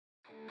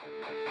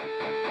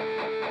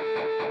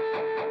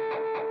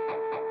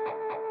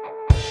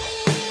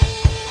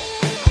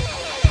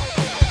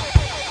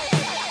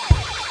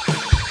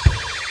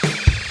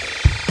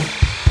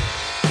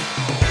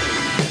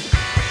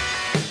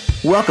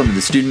Welcome to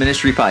the Student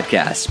Ministry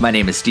Podcast. My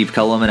name is Steve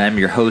Cullum, and I'm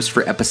your host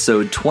for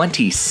episode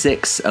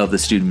 26 of the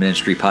Student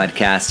Ministry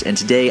Podcast. And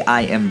today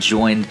I am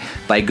joined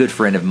by a good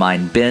friend of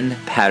mine, Ben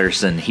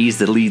Patterson. He's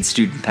the lead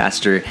student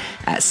pastor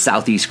at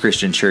Southeast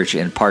Christian Church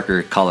in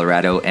Parker,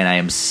 Colorado. And I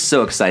am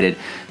so excited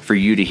for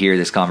you to hear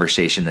this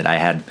conversation that I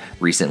had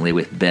recently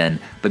with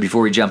Ben. But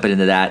before we jump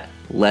into that,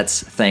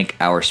 let's thank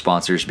our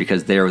sponsors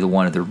because they are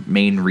one of the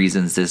main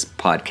reasons this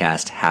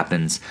podcast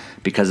happens,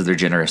 because of their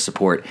generous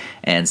support.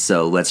 And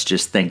so let's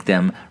just thank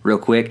them real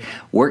quick.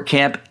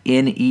 WorkCamp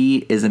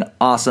NE is an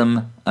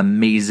awesome,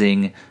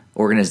 amazing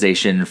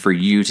organization for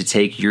you to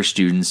take your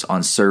students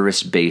on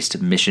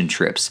service-based mission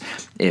trips.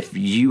 If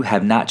you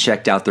have not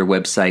checked out their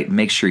website,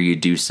 make sure you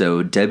do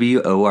so,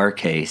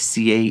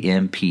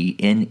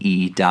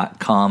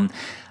 workcampne.com.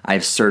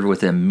 I've served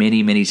with them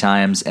many, many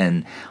times,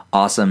 and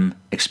awesome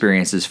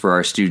experiences for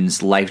our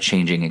students,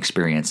 life-changing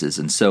experiences.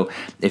 And so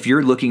if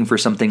you're looking for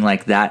something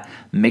like that,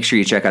 make sure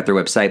you check out their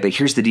website. But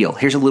here's the deal.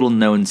 Here's a little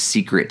known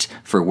secret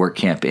for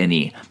WorkCamp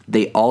NE.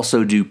 They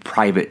also do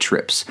private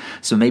trips.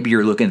 So maybe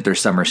you're looking at their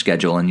summer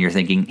schedule and you're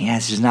thinking, yeah,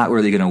 this is not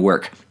really going to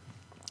work.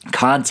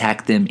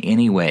 Contact them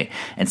anyway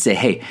and say,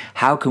 hey,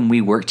 how can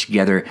we work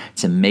together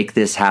to make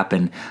this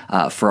happen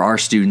for our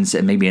students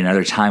at maybe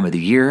another time of the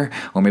year,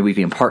 or maybe we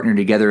can partner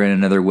together in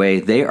another way.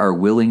 They are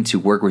willing to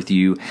work with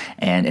you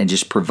and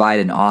just provide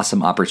an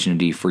awesome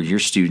opportunity for your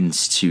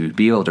students to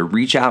be able to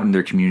reach out in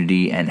their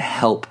community and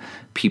help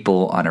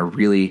people on a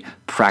really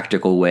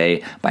practical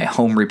way by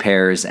home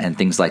repairs and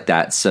things like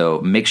that.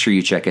 So make sure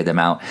you check them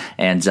out.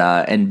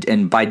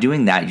 And by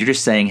doing that, you're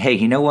just saying, hey,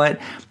 you know what?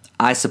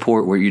 I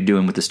support what you're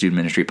doing with the Student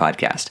Ministry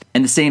Podcast.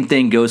 And the same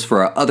thing goes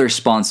for our other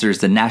sponsors,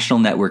 the National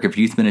Network of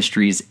Youth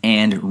Ministries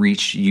and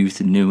Reach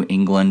Youth New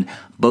England.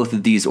 Both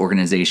of these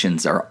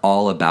organizations are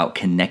all about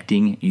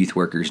connecting youth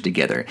workers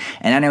together.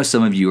 And I know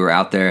some of you are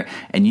out there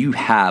and you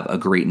have a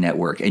great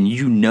network and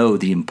you know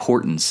the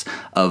importance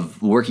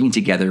of working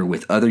together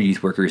with other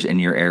youth workers in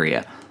your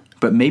area.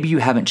 But maybe you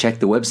haven't checked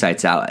the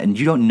websites out and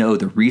you don't know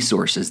the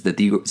resources that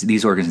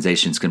these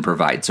organizations can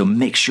provide. So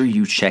make sure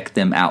you check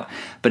them out.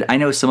 But I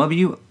know some of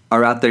you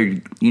are out there,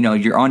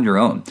 you're on your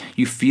own.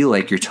 You feel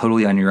like you're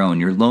totally on your own.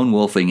 You're lone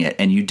wolfing it,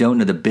 and you don't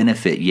know the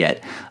benefit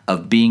yet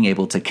of being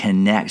able to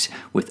connect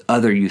with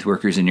other youth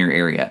workers in your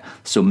area.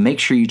 So make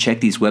sure you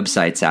check these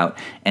websites out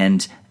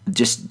and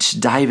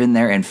just dive in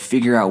there and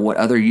figure out what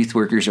other youth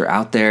workers are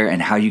out there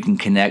and how you can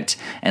connect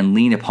and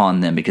lean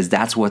upon them, because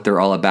that's what they're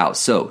all about.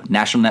 So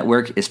National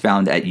Network is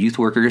found at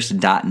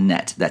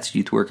youthworkers.net. That's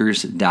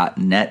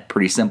youthworkers.net.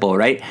 Pretty simple,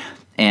 right?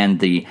 And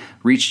the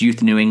Reach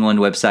Youth New England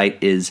website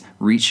is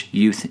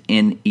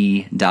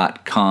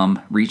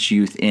reachyouthne.com,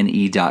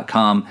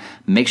 reachyouthne.com.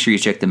 Make sure you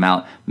check them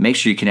out. Make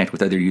sure you connect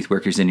with other youth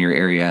workers in your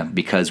area,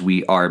 because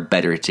we are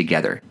better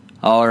together.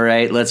 All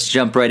right, let's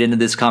jump right into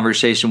this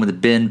conversation with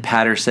Ben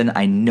Patterson.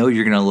 I know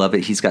you're going to love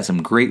it. He's got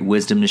some great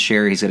wisdom to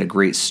share. He's got a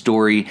great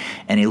story,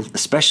 and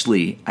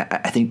especially,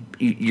 I think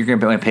you're going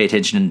to pay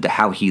attention to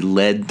how he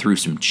led through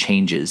some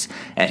changes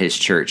at his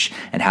church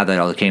and how that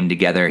all came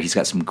together. He's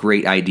got some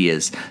great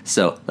ideas.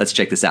 So let's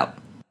check this out.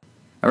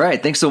 All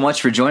right, thanks so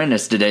much for joining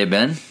us today,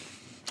 Ben.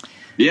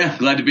 Yeah,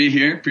 glad to be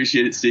here.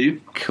 Appreciate it,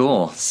 Steve.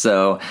 Cool.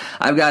 So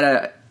I've got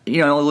a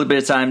little bit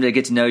of time to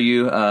get to know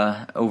you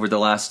over the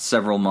last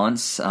several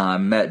months.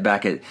 Met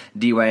back at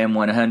DYM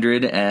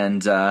 100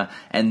 and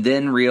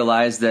then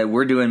realized that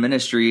we're doing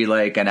ministry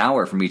like an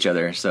hour from each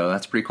other. So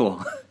that's pretty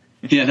cool.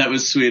 Yeah, that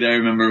was sweet. I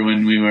remember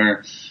when we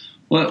were,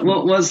 what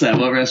was that?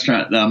 What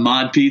restaurant?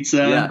 Mod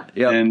Pizza? Yeah.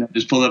 Yep. And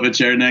just pulled up a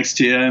chair next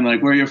to you and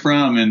like, where are you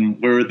from?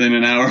 And we're within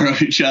an hour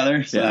of each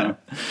other. So. Yeah.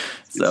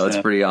 So it's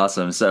pretty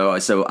awesome.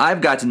 So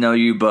I've got to know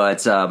you, but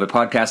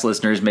podcast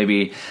listeners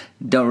maybe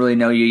don't really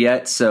know you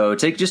yet. So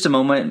take just a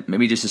moment,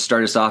 maybe just to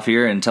start us off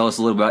here and tell us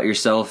a little about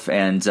yourself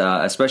and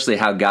especially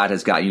how God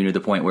has got you to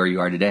the point where you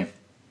are today.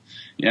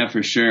 Yeah,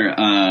 for sure.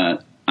 I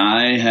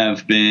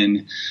have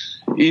been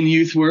in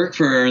youth work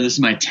this is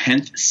my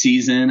 10th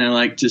season, I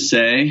like to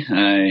say.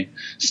 I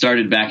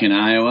started back in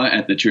Iowa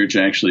at the church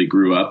I actually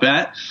grew up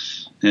at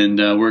and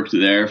worked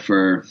there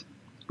for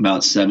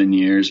about 7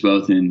 years,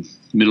 both in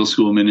middle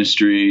school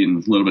ministry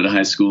and a little bit of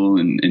high school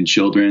and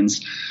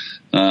children's.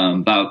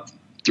 About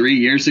 3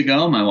 years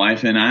ago, my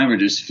wife and I were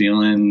just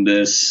feeling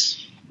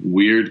this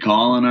weird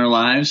call in our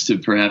lives to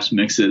perhaps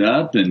mix it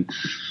up. And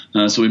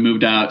so we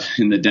moved out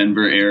in the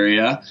Denver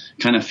area,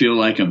 kind of feel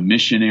like a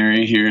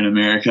missionary here in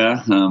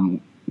America.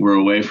 We're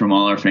away from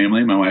all our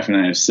family. My wife and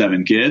I have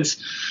 7 kids,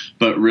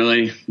 but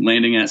really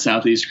landing at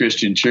Southeast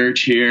Christian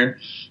Church here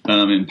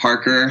in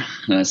Parker,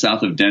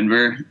 south of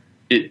Denver.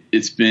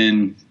 It's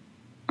been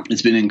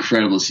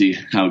incredible to see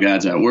how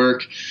God's at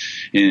work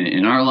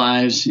in our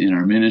lives, in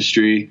our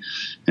ministry.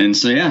 And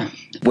so, yeah.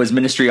 Was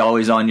ministry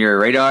always on your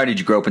radar? Did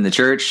you grow up in the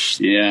church?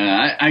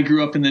 Yeah, I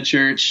grew up in the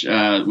church.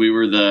 We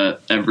were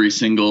every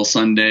single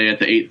Sunday at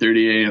the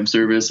 8:30 a.m.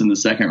 service in the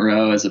second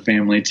row as a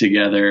family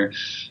together.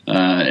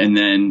 And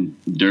then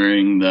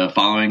during the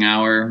following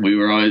hour,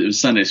 it was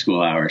Sunday school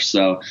hour.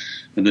 So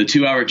the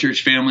 2-hour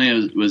church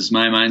family was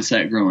my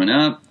mindset growing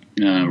up.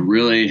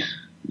 Really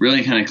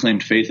really kind of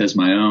claimed faith as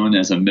my own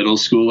as a middle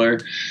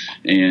schooler,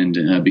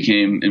 and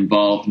became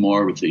involved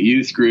more with the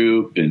youth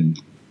group and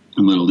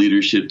little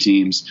leadership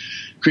teams.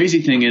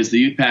 Crazy thing is, the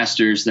youth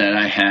pastors that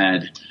I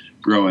had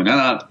growing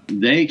up,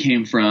 they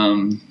came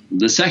from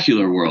the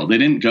secular world. They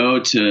didn't go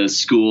to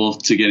school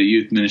to get a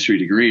youth ministry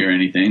degree or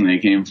anything. They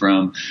came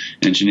from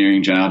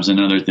engineering jobs and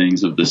other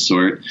things of this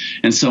sort.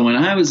 And so when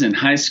I was in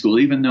high school,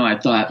 even though I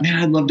thought, man,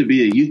 I'd love to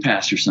be a youth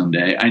pastor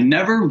someday, I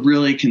never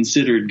really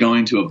considered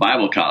going to a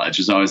Bible college. It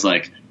was always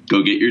like,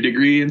 go get your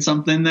degree in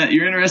something that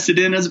you're interested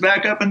in as a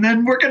backup and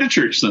then work at a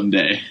church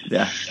someday.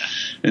 Yeah.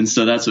 And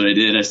so that's what I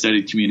did. I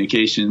studied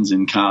communications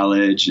in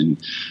college and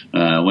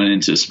went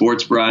into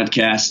sports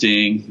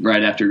broadcasting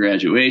right after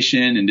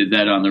graduation and did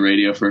that on the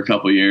radio for a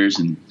couple of years.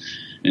 And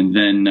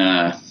then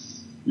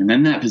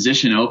that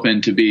position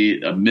opened to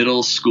be a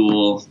middle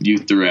school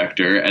youth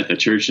director at the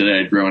church that I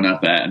had grown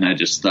up at. And I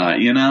just thought,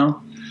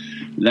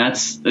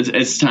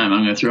 it's time.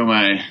 I'm going to throw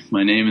my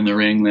name in the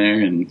ring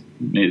there, and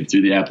made it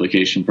through the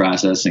application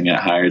process and got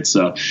hired.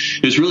 So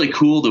it was really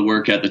cool to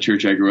work at the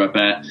church I grew up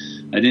at.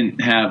 I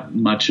didn't have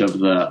much of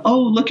the,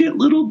 oh, look at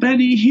little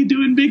Benny, he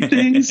doing big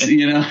things.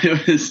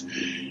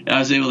 I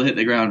was able to hit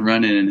the ground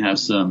running and have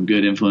some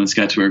good influence.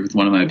 Got to work with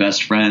one of my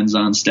best friends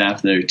on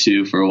staff there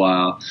too for a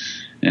while.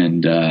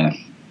 And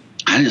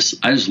I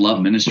just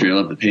love ministry. I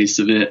love the pace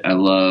of it. I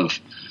love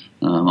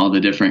all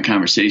the different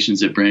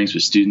conversations it brings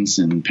with students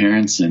and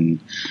parents, and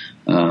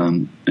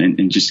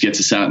just gets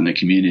us out in the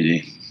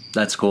community.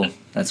 That's cool.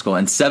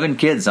 And 7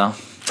 kids, huh?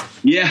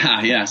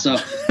 Yeah. So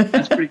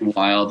that's pretty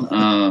wild.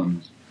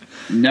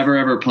 Never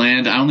ever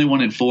planned. I only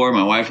wanted 4.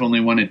 My wife only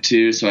wanted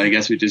 2. So I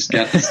guess we just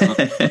got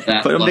that.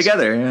 Put them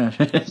together.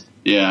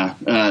 Yeah.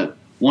 Yeah.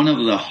 One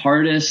of the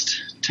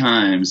hardest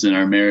times in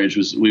our marriage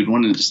was we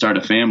wanted to start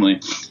a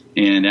family.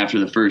 And after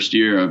the first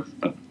year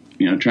of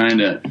trying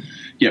to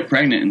get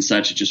pregnant and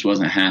such, it just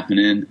wasn't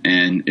happening.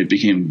 And it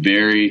became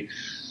very,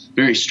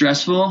 very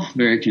stressful,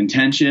 very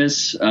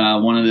contentious.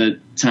 One of the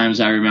times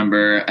I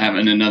remember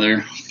having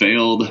another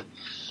failed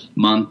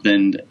month,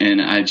 and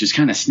I just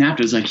kind of snapped.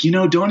 I was like,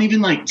 don't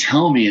even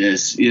tell me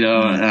this,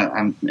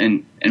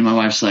 and my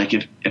wife's like,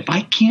 if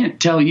I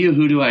can't tell you,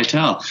 who do I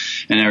tell?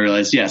 And I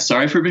realized,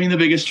 sorry for being the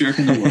biggest jerk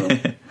in the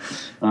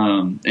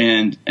world.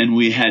 And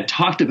we had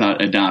talked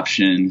about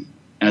adoption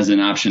as an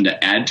option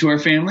to add to our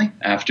family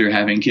after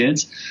having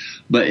kids.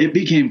 But it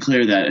became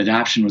clear that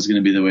adoption was going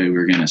to be the way we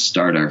were going to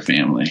start our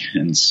family.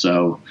 And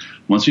so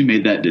once we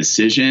made that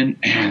decision,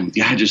 and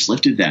God just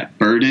lifted that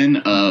burden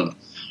of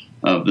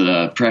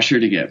the pressure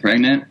to get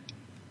pregnant,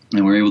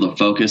 and we're able to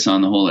focus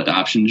on the whole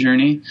adoption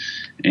journey.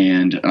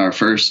 And our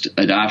first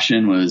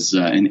adoption was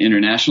an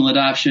international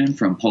adoption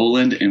from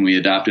Poland, and we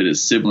adopted a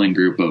sibling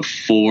group of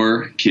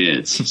 4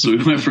 kids. So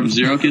we went from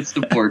 0 kids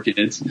to 4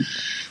 kids.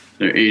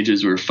 Their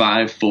ages were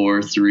 5,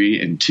 4,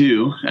 3, and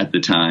 2 at the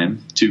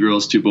time. 2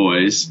 girls, 2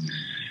 boys.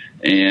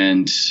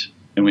 And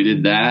we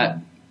did that.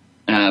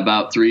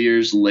 About 3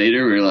 years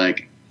later, we were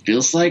like,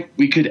 feels like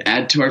we could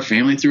add to our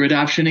family through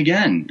adoption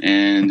again.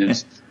 And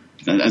that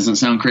doesn't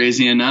sound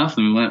crazy enough.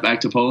 And we went back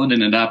to Poland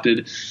and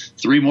adopted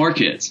 3 more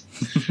kids.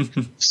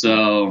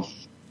 So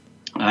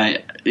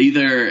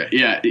either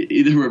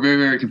we're very,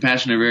 very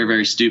compassionate or very,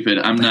 very stupid.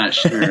 I'm not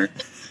sure.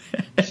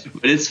 But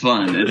it's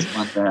fun. It's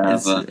fun to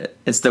have.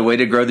 It's the way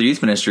to grow the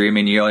youth ministry. I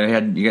mean,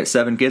 you got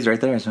 7 kids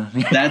right there. So.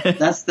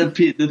 That's the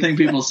thing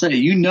people say.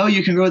 You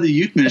can grow the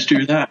youth ministry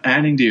without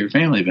adding to your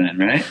family, Ben,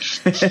 right?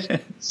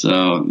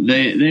 So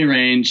they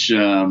range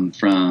from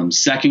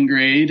 2nd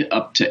grade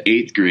up to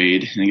 8th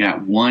grade, and I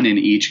got 1 in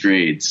each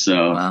grade. So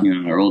wow.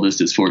 Our oldest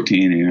is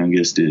 14, and our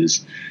youngest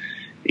is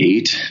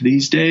 8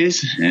 these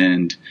days,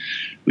 and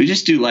we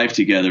just do life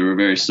together. We're a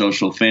very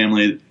social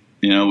family.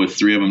 With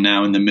 3 of them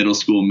now in the middle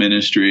school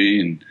ministry,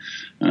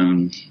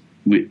 and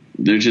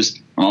they're just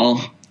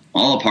all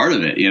a part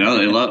of it.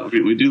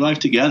 We do life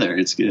together.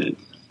 It's good.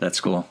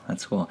 That's cool.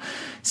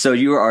 So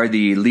you are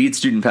the lead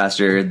student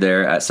pastor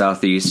there at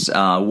Southeast.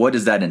 What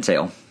does that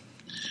entail?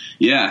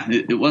 Yeah,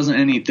 it wasn't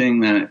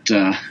anything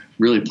that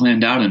really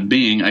planned out in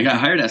being. I got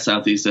hired at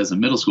Southeast as a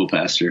middle school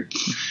pastor.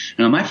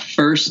 And on my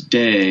first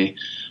day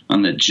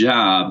on the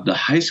job, the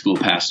high school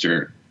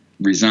pastor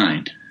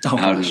resigned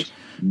out of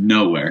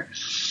nowhere.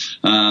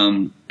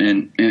 And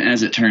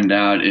as it turned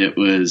out, I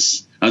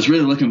was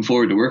really looking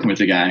forward to working with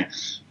the guy,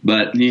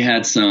 but he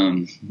had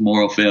some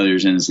moral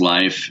failures in his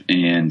life,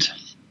 and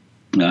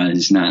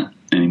he's not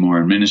anymore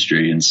in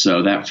ministry. And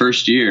so that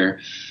first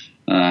year,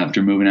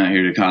 after moving out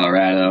here to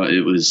Colorado,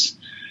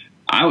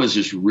 I was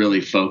just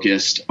really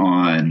focused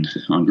on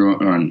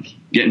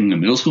getting the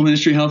middle school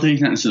ministry healthy,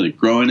 not necessarily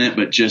growing it,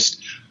 but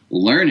just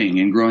learning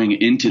and growing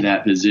into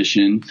that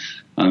position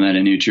at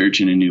a new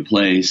church in a new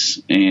place.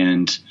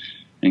 And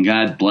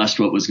God blessed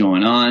what was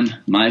going on.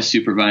 My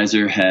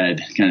supervisor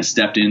had kind of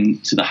stepped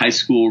into the high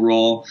school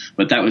role,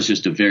 but that was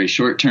just a very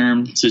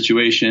short-term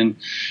situation.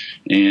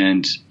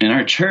 And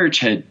our church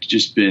had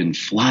just been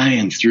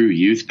flying through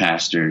youth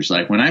pastors.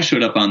 Like when I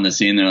showed up on the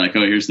scene, they're like,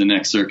 oh, here's the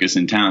next circus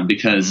in town.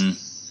 Because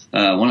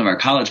one of our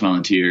college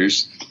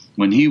volunteers,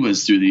 when he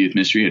was through the youth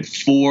ministry, had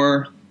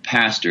 4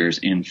 pastors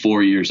in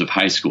 4 years of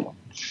high school.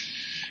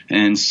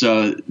 And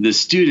so the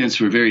students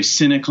were very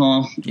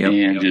cynical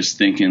and just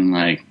thinking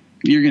like,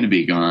 you're going to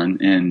be gone.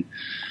 And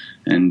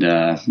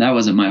that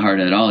wasn't my heart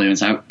at all. It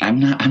was,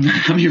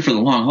 I'm here for the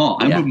long haul.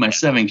 I moved my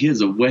 7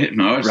 kids away,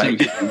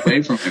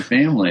 away from my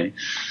family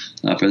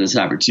for this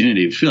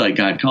opportunity. I feel like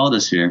God called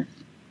us here.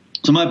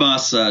 So my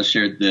boss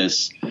shared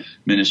this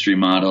ministry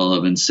model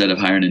of, instead of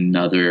hiring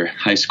another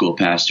high school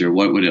pastor,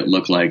 what would it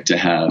look like to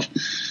have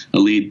a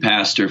lead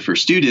pastor for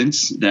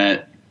students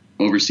that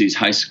oversees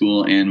high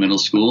school and middle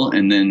school,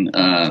 and then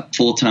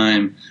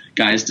full-time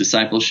guys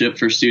discipleship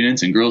for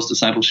students and girls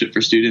discipleship for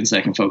students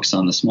that can focus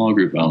on the small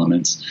group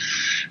elements.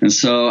 And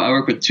so I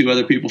work with 2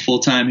 other people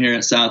full-time here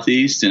at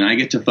Southeast, and I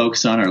get to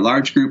focus on our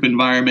large group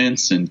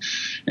environments and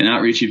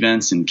outreach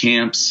events and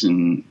camps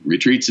and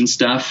retreats and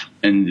stuff.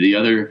 And the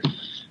other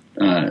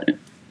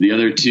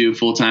 2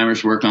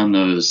 full-timers work on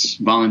those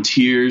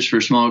volunteers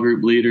for small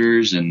group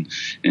leaders and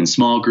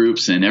small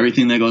groups and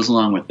everything that goes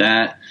along with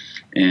that.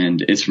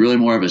 And it's really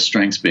more of a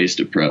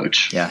strengths-based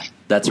approach. Yeah,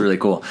 that's really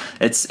cool.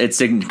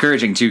 It's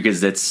encouraging, too,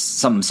 because it's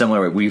something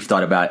similar that we've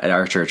thought about at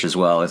our church as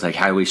well. It's like,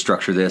 how do we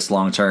structure this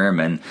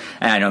long-term? And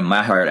I know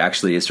my heart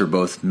actually is for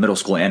both middle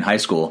school and high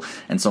school.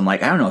 And so I'm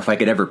like, I don't know if I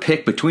could ever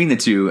pick between the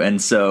 2.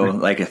 And so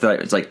like I thought,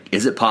 it's like,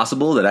 is it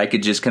possible that I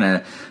could just kind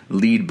of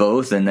lead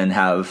both and then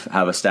have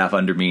a staff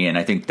under me? And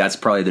I think that's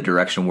probably the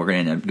direction we're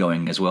going to end up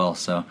going as well.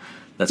 So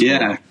that's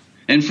cool.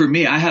 And for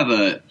me, I have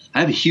a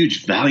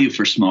huge value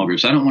for small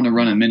groups. I don't want to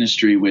run a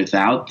ministry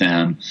without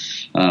them.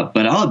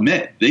 But I'll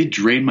admit, they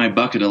drain my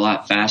bucket a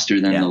lot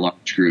faster than the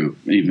large group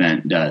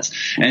event does.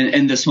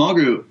 And the small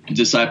group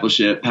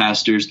discipleship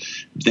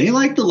pastors, they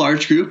like the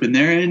large group and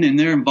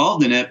they're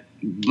involved in it,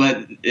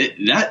 but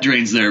that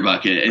drains their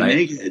bucket, and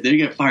they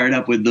get fired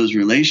up with those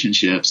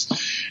relationships.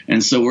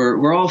 And so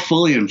we're all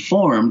fully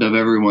informed of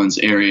everyone's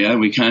area.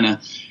 We kind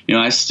of,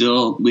 I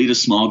still lead a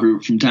small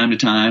group from time to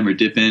time, or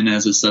dip in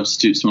as a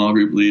substitute small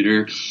group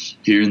leader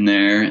here and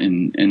there.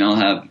 And I'll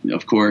have,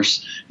 of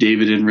course,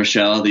 David and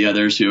Rochelle, the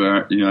others who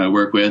are, I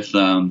work with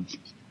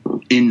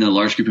in the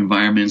large group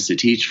environments to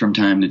teach from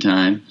time to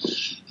time.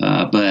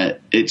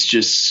 But it's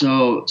just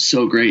so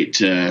great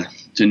to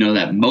know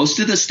that most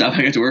of the stuff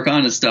I get to work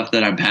on is stuff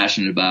that I'm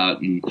passionate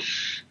about, and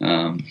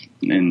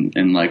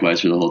likewise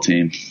for the whole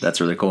team.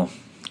 That's really cool.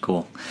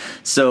 Cool.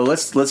 So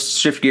let's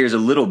shift gears a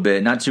little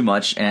bit, not too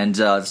much, and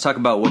let's talk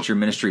about what your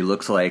ministry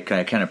looks like,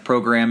 kind of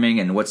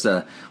programming, and what's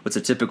a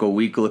typical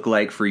week look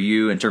like for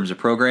you in terms of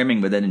programming,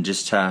 but then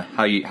just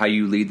how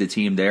you lead the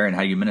team there and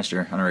how you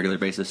minister on a regular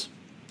basis.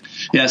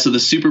 Yeah. So the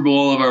Super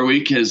Bowl of our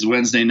week is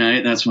Wednesday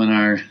night. That's when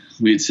our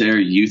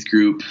youth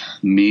group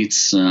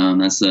meets.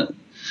 That's the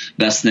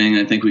best thing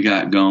I think we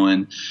got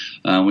going.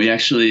 We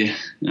actually,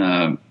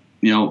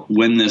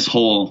 when this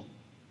whole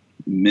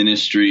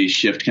ministry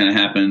shift kind of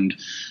happened,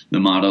 the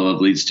model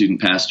of lead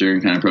student pastor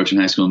and kind of approaching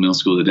high school and middle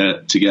school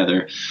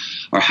together,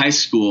 our high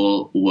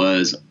school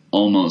was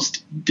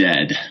almost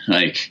dead.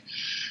 Like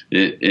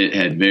it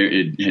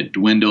had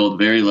dwindled,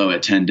 very low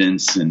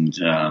attendance, and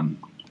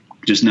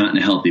just not in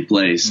a healthy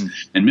place.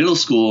 And middle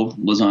school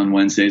was on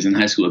Wednesdays and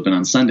high school had been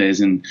on Sundays.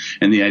 And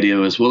the idea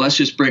was, well, let's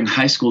just bring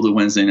high school to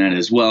Wednesday night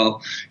as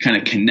well, kind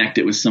of connect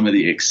it with some of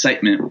the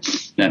excitement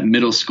that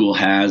middle school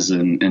has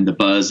and the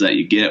buzz that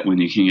you get when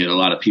you can get a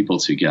lot of people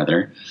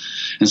together.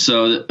 And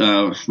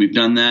so we've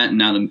done that. And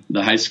now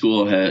the high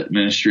school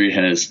ministry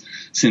has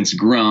since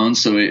grown.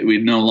 So we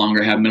no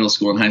longer have middle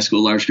school and high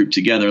school large group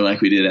together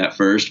like we did at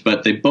first,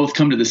 but they both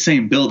come to the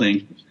same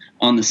building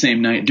on the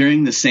same night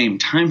during the same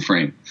time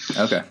frame.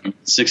 Okay.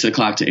 6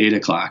 o'clock to 8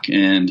 o'clock.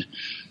 And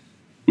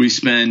we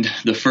spend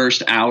the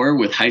first hour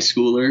with high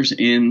schoolers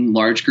in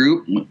large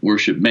group,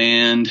 worship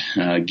band,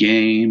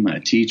 game,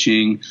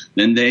 teaching.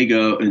 Then they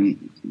go,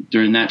 and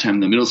during that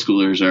time, the middle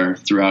schoolers are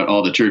throughout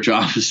all the church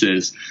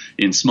offices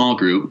in small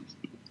group.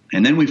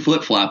 And then we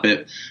flip-flop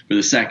it for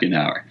the second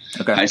hour.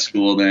 Okay. High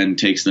school then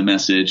takes the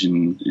message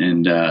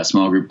and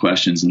small group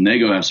questions, and they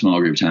go have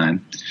small group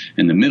time.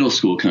 And the middle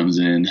school comes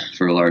in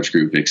for a large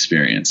group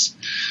experience.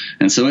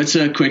 And so it's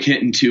a quick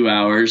hit in 2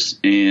 hours,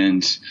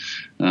 and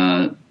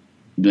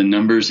the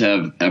numbers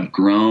have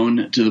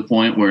grown to the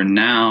point where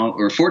now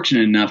we're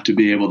fortunate enough to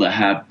be able to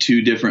have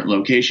 2 different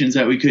locations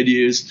that we could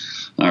use.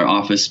 Our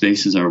office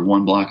spaces are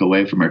 1 block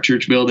away from our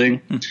church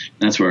building.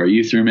 That's where our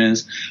youth room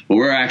is. But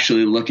we're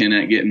actually looking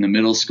at getting the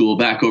middle school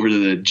back over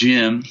to the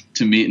gym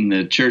to meet in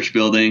the church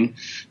building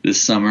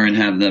this summer, and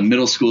have the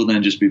middle school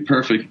then just be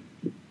perfectly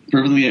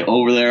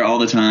over there all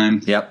the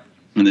time. Yep.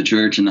 In the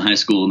church, and the high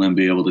school, and then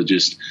be able to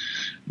just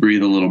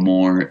breathe a little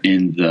more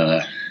in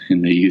the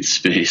youth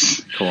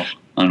space. Cool.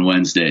 On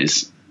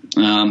Wednesdays.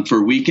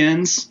 For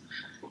weekends,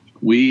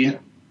 we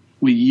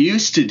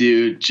used to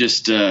do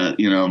just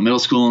middle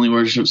school only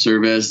worship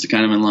service,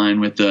 kind of in line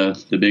with the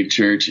big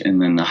church,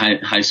 and then the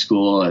high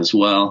school as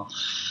well.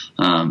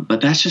 But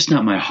that's just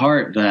not my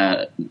heart.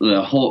 That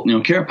the whole,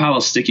 Kara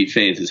Powell's Sticky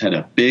Faith has had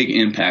a big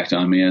impact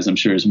on me, as I'm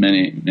sure as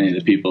many of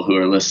the people who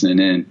are listening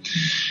in.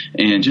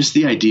 And just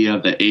the idea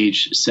of the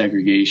age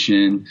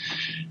segregation,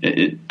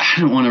 I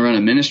don't want to run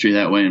a ministry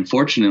that way.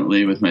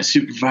 Unfortunately, with my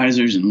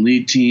supervisors and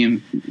lead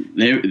team,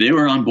 they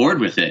were on board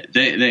with it.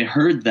 They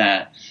heard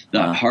that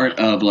the heart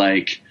of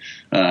like,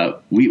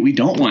 we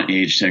don't want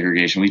age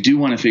segregation. We do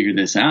want to figure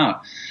this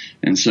out.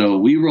 And so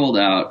we rolled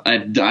out.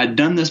 I'd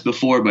done this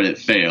before, but it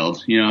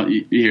failed.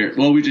 You hear,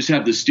 well, we just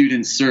have the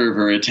students serve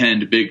or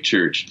attend big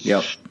church.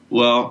 Yep.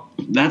 Well,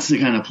 that's the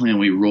kind of plan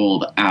we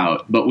rolled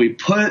out. But we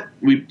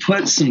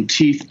put some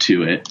teeth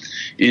to it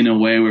in a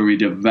way where we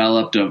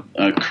developed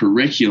a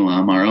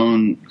curriculum, our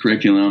own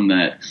curriculum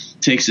that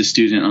takes a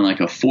student on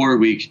like a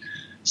 4-week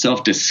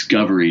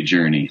self-discovery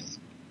journey.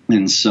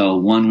 And so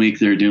 1 week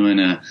they're doing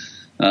a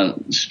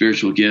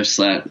spiritual gifts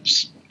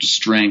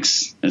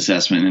strengths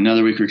assessment.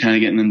 Another week we're kind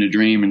of getting them to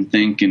dream and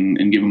think and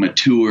give them a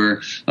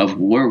tour of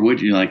where would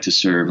you like to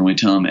serve. And we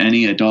tell them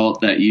any adult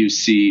that you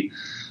see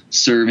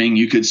serving,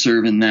 you could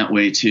serve in that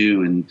way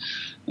too.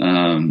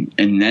 And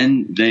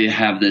then they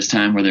have this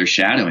time where they're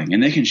shadowing,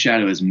 and they can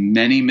shadow as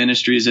many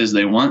ministries as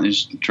they want.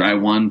 Just try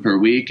one per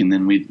week. And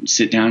then we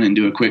sit down and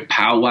do a quick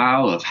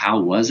powwow of how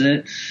was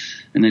it?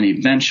 And then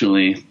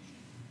eventually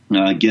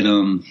get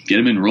them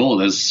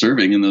enrolled as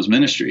serving in those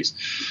ministries.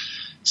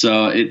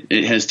 So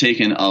it has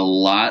taken a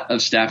lot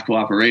of staff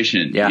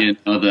cooperation. Yeah.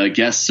 The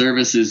guest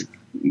services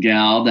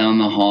gal down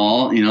the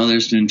hall,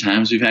 there's been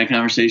times we've had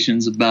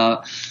conversations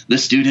about the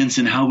students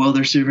and how well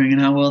they're serving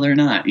and how well they're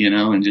not,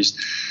 and just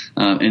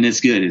and it's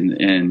good.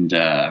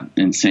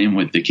 And same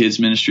with the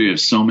kids ministry of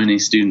so many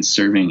students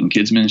serving in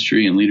kids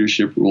ministry and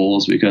leadership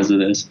roles because of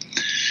this.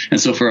 And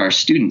so for our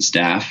student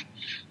staff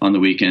on the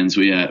weekends,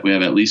 we have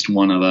at least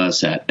one of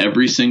us at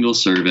every single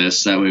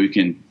service. That way we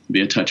can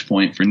be a touch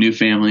point for new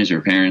families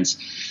or parents.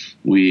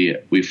 We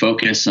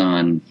focus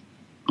on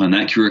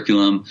that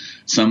curriculum.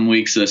 Some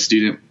weeks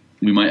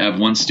we might have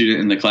one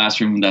student in the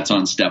classroom that's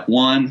on step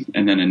 1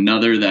 and then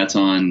another that's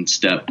on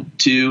step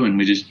 2. And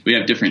we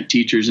have different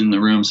teachers in the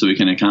room so we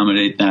can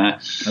accommodate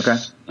that. Okay.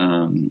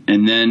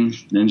 And then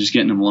just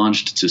getting them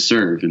launched to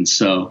serve. And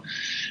so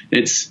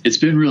it's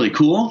been really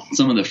cool.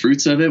 Some of the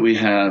fruits of it, we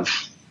have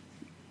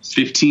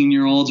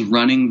 15-year-olds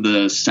running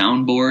the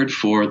soundboard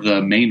for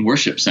the main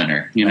worship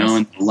center, Nice.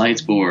 And the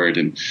lights board.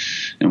 And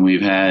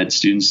we've had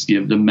students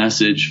give the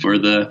message for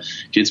the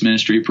kids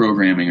ministry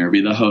programming or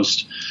be the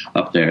host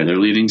up there. They're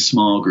leading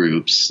small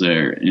groups.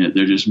 They're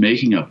just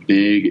making a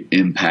big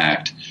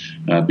impact,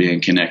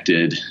 being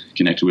connected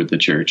with the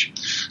church.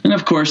 And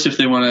of course, if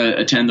they want to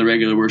attend the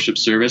regular worship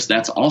service,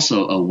 that's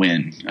also a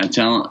win. I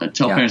tell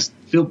parents,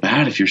 feel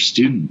bad if your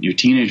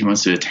teenager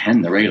wants to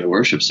attend the regular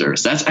worship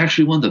service. That's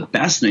actually one of the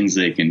best things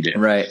they can do.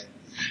 Right.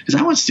 Because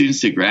I want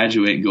students to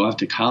graduate and go off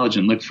to college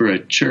and look for a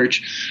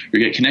church or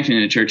get connected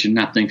in a church and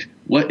not think,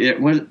 what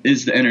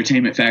is the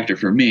entertainment factor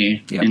for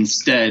me? Yep.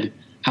 Instead,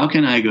 how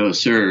can I go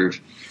serve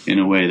in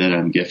a way that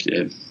I'm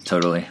gifted?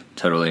 Totally.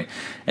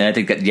 And I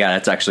think that,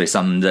 that's actually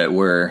something that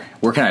we're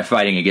kind of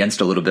fighting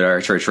against a little bit at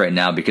our church right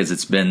now, because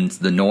it's been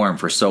the norm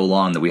for so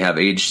long that we have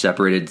age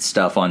separated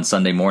stuff on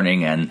Sunday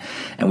morning, and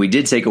we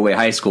did take away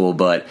high school,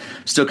 but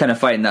still kind of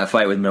fighting that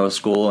fight with middle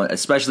school,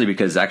 especially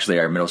because actually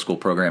our middle school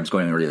program is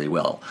going really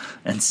well.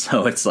 And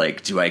so it's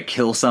like, do I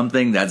kill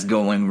something that's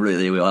going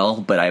really well?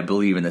 But I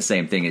believe in the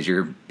same thing as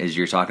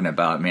you're talking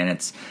about, man.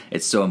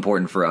 It's so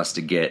important for us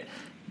to get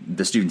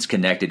the students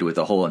connected with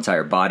the whole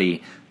entire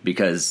body,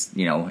 because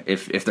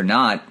if they're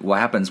not, what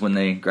happens when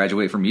they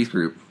graduate from youth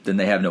group? Then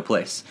they have no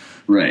place.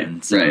 Right.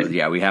 And so,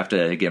 right. We have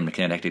to get them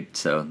connected.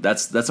 So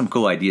that's some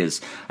cool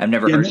ideas. I've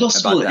never heard middle about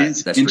school that is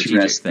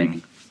strategic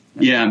thing.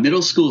 Yeah,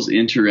 middle school's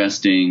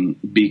interesting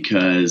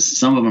because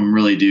some of them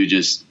really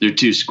they're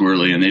too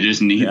squirrely and they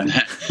just need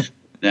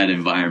that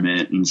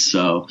environment. And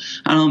so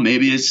I don't know,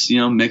 maybe it's,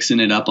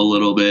 mixing it up a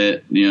little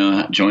bit,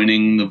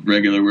 joining the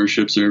regular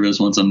worship service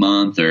once a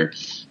month or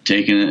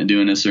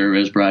doing a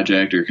service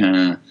project or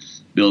kind of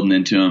building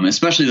into them,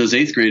 especially those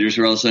 8th graders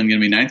who are all of a sudden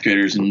going to be 9th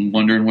graders and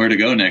wondering where to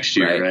go next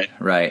year.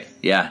 Right.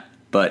 Yeah.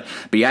 But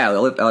I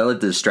like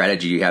the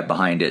strategy you have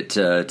behind it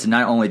to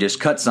not only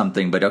just cut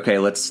something, but okay,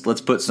 let's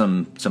put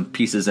some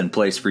pieces in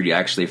place for you to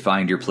actually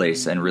find your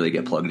place and really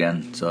get plugged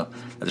in. So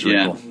that's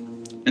really cool.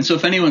 And so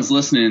if anyone's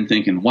listening and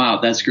thinking, wow,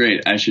 that's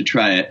great, I should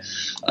try it.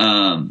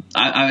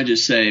 I would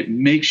just say,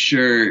 make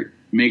sure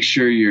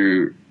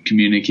you're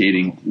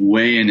communicating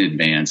way in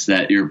advance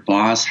that your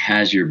boss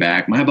has your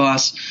back. My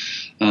boss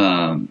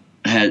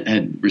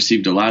had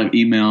received a lot of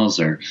emails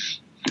or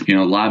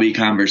lobby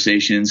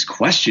conversations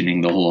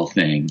questioning the whole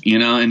thing,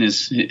 and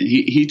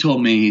he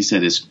told me, he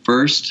said his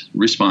first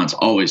response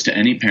always to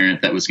any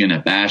parent that was going to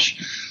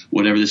bash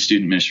whatever the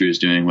student ministry was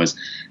doing was,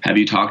 have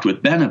you talked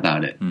with Ben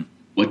about it?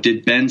 What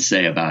did Ben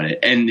say about it?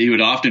 And he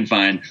would often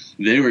find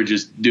they were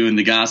just doing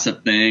the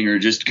gossip thing or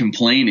just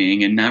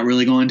complaining and not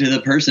really going to the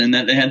person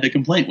that they had the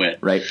complaint with.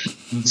 Right.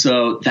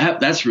 So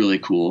that's really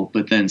cool.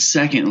 But then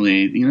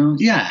secondly,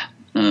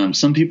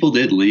 some people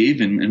did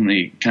leave and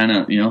we kind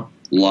of,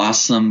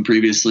 lost some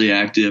previously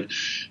active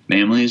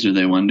families, or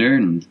they wonder,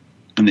 and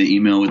they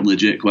email with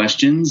legit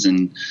questions.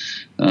 And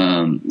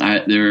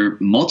there are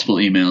multiple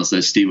emails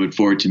that Steve would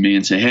forward to me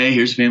and say, hey,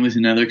 here's a family with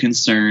another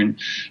concern.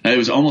 It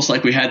was almost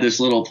like we had this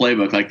little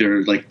playbook, like there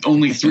were like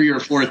only 3 or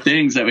 4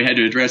 things that we had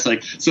to address.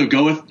 Like, so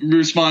go with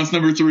response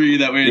number 3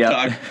 that we had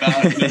talked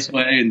about this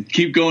way, and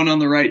keep going on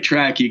the right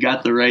track. You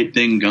got the right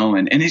thing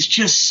going. And it's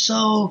just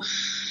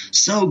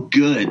so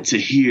good to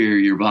hear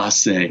your boss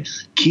say,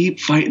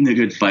 keep fighting the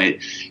good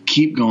fight,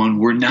 keep going.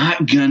 We're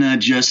not gonna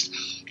just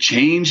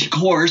change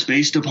course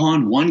based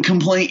upon one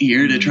complaint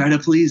here to try to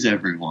please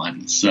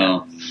everyone.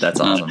 So that's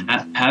awesome.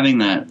 Having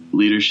that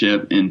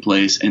leadership in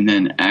place, and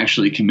then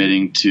actually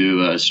committing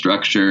to a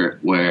structure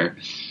where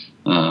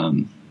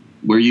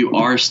you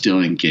are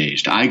still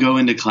engaged. I go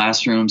into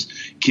classrooms,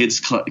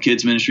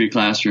 kids ministry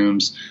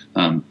classrooms,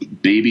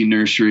 baby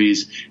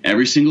nurseries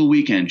every single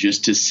weekend,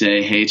 just to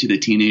say hey to the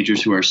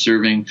teenagers who are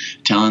serving,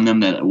 telling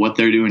them that what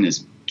they're doing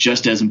is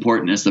just as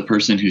important as the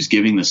person who's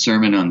giving the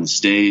sermon on the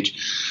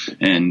stage,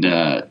 and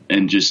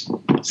just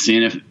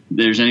seeing if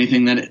there's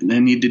anything that they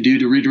need to do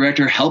to redirect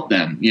or help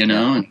them,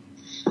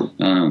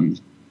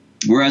 And,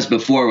 whereas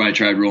before when I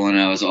tried rolling,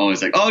 I was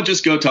always like, oh,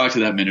 just go talk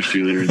to that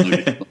ministry leader and look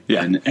at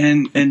it.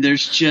 And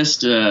there's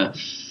just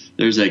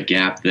there's a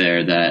gap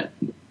there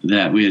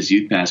that we as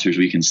youth pastors,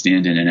 we can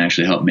stand in and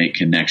actually help make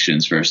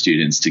connections for our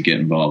students to get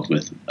involved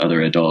with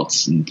other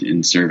adults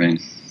in serving.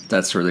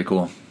 That's really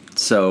cool.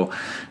 So,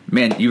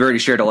 man, you've already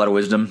shared a lot of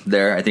wisdom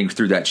there, I think,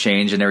 through that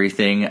change and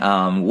everything.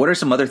 What are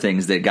some other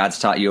things that God's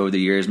taught you over the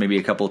years? Maybe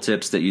a couple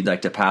tips that you'd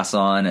like to pass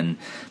on, and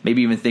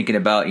maybe even thinking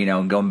about,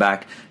 going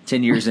back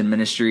 10 years in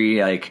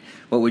ministry, like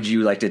what would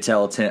you like to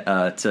tell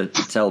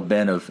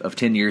Ben of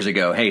 10 years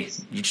ago? Hey,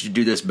 you should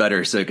do this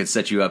better so it could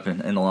set you up in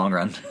the long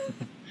run.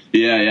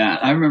 Yeah.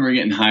 I remember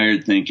getting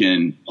hired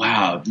thinking,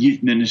 wow,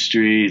 youth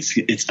ministry,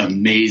 it's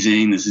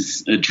amazing. This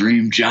is a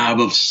dream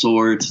job of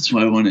sorts. It's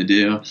what I want to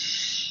do.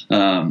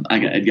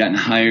 I'd gotten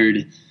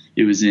hired.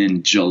 It was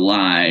in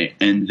July,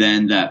 and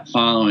then that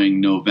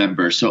following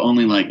November, so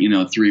only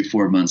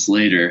 3-4 months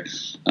later,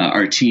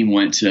 our team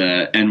went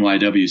to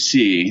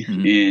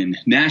NYWC in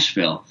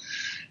Nashville.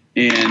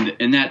 And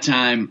in that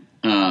time,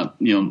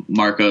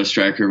 Marco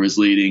Stryker was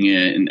leading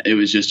it, and it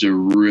was just a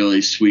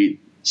really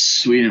sweet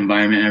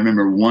environment. I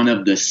remember one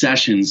of the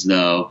sessions,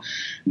 though,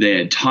 they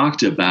had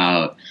talked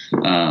about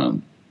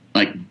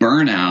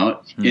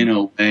burnout in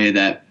a way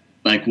that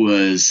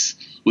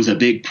was a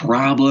big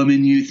problem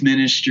in youth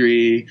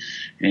ministry,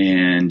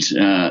 and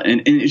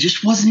it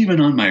just wasn't even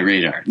on my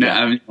radar.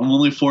 Now, I'm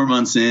only 4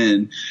 months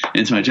in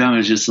into my job. I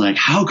was just like,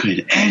 how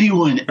could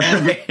anyone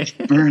ever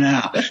burn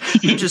out?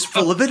 You're just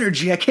full of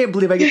energy. I can't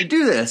believe I get to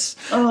do this.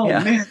 Oh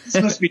man, this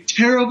must be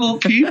terrible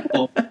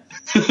people.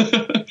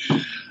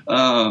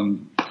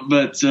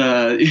 But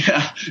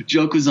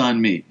joke was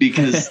on me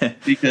because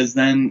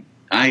then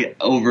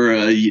over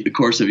a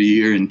course of a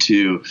year and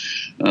two,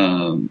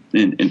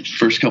 in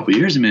first couple of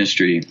years of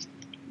ministry,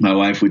 my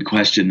wife would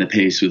question the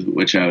pace with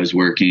which I was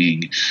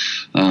working,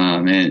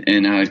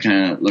 and I would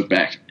kind of look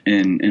back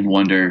and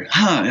wonder,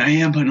 I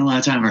am putting a lot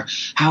of time, or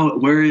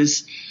where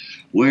is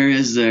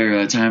there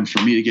a time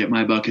for me to get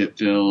my bucket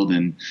filled,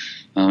 and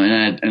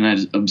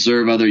I'd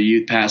observe other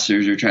youth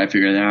pastors or try to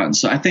figure that out. And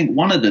so I think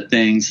one of the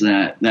things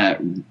that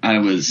I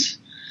was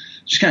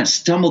just kind of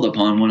stumbled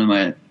upon, one of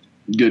my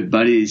good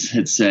buddies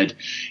had said,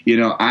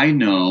 I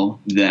know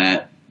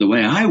that the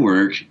way I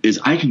work is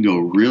I can go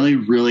really,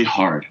 really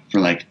hard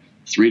for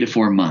 3 to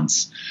 4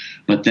 months,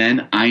 but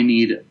then I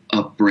need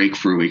a break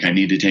for a week. I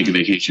need to take a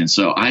vacation.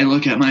 So I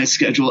look at my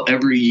schedule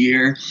every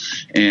year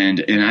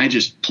and I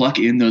just pluck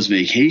in those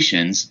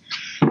vacations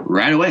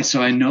right away.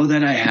 So I know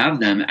that I have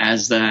them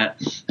as that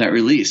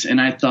release.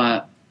 And I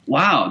thought,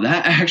 wow,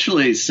 that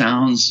actually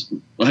sounds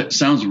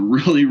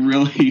really,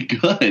 really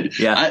good.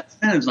 Yeah.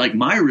 It's like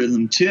my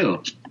rhythm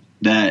too.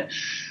 That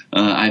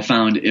I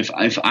found if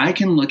I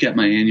can look at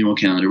my annual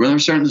calendar, whether I'm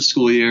starting the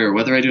school year or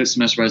whether I do it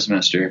semester by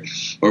semester,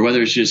 or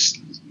whether it's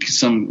just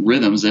some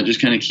rhythms that just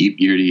kind of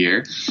keep year to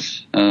year,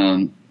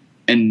 and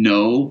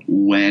know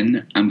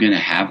when I'm going to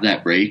have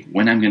that break,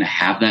 when I'm going to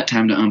have that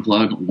time to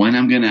unplug, when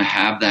I'm going to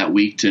have that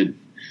week to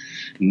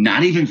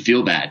not even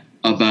feel bad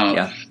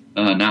about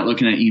not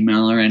looking at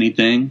email or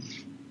anything,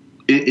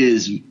 it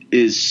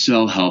is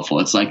so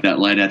helpful. It's like that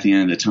light at the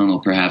end of the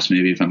tunnel, perhaps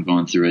maybe if I'm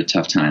going through a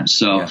tough time.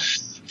 So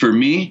for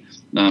me,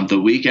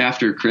 the week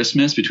after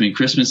Christmas, between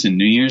Christmas and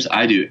New Year's,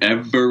 I do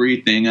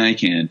everything I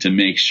can to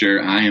make sure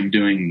I am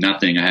doing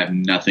nothing. I have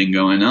nothing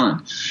going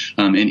on.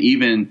 And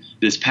even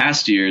this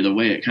past year, the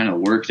way it kind of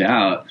worked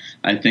out,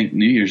 I think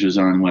New Year's was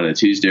on, a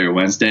Tuesday or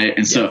Wednesday.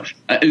 And so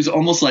it was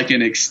almost like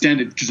an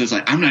extended, because it's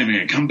like, I'm not even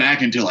going to come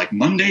back until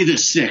Monday the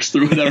 6th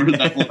or whatever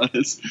that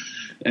was.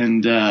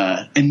 And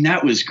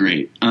that was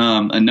great.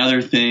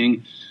 Another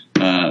thing,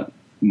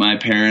 my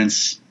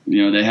parents,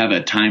 they have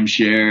a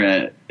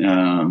timeshare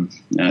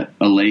at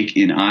a lake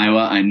in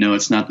Iowa. I know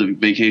it's not the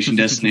vacation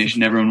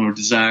destination everyone would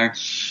desire,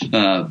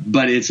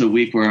 but it's a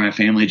week where my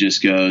family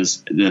just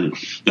goes. The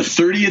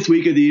 30th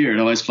week of the year, it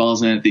always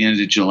falls in at the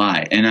end of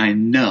July. And I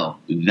know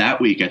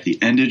that week at the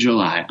end of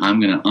July,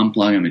 I'm going to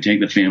unplug, I'm going to take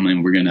the family,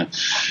 and we're going to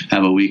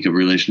have a week of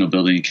relational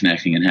building and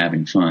connecting and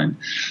having fun.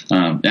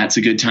 That's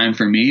a good time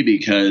for me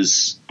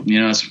because,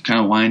 it's kind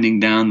of winding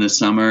down the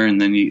summer, and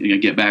then you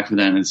get back for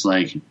that, and it's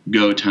like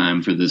go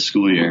time for the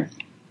school year.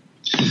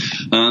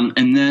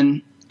 And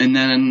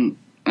then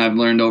I've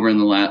learned over in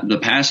the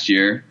past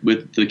year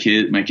with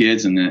my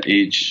kids and the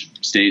age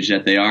stage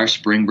that they are,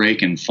 spring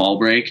break and fall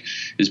break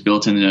is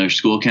built into their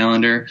school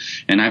calendar.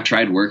 And I've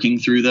tried working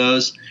through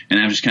those, and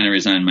I've just kind of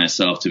resigned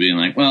myself to being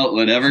like, well,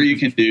 whatever you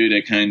can do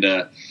to kind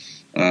of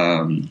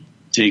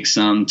take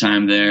some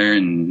time there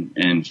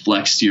and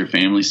flex to your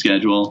family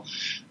schedule.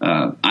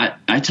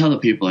 I tell the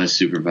people I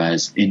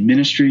supervise in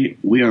ministry,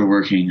 we are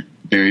working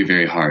very,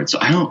 very hard. So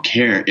I don't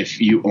care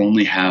if you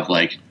only have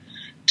like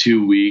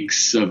 2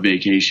 weeks of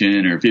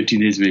vacation or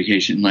 15 days of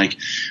vacation. Like,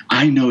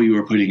 I know you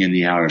are putting in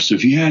the hours. So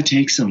if you gotta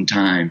take some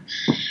time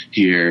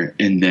here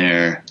and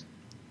there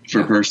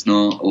for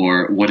personal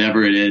or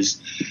whatever it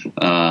is,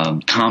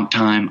 comp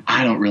time,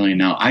 I don't really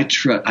know.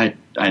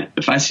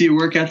 If I see your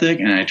work ethic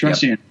and I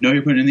trust you and know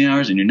you're putting in the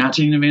hours and you're not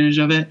taking advantage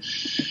of it,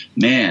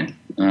 man,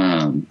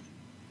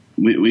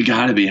 we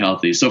got to be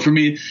healthy. So for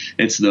me,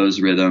 it's those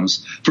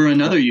rhythms. For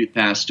another youth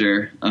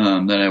pastor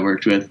that I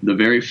worked with, the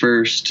very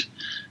first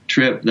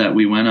trip that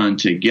we went on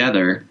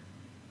together,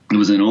 it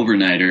was an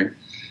overnighter,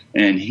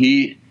 and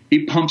he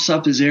pumps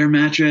up his air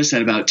mattress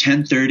at about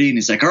 10:30, and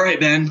he's like, "All right,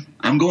 Ben,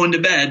 I'm going to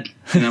bed."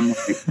 And I'm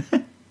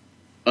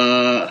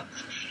like,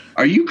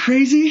 are you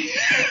crazy?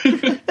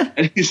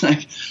 And he's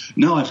like,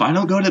 "No, if I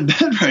don't go to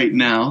bed right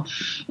now,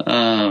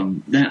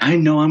 then I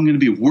know I'm going to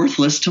be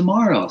worthless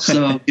tomorrow.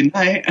 So good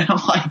night." And I'm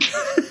like,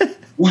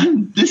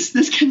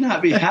 this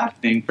cannot be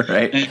happening.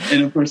 Right.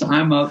 And of course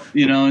I'm up,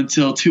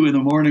 until 2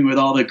 a.m. with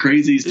all the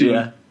crazies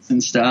doing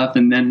and stuff,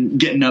 and then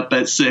getting up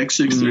at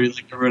 6:30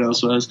 like everyone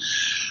else was.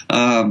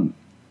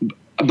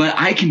 But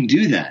I can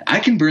do that. I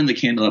can burn the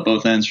candle at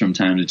both ends from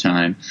time to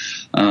time.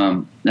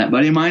 That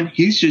buddy of mine,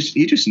 he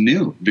just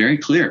knew very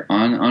clear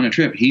on a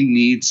trip he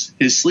needs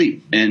his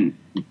sleep, and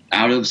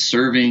out of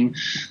serving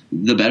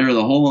the better of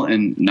the whole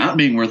and not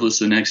being worthless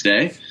the next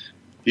day,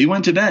 he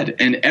went to bed.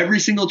 And every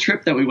single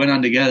trip that we went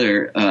on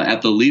together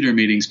at the leader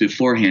meetings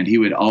beforehand, he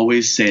would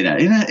always say that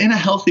in a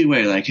healthy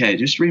way, like, "Hey,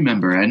 just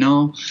remember, I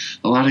know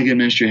a lot of good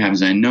ministry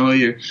happens. I know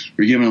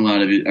we're giving a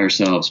lot of it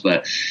ourselves,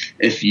 but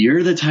if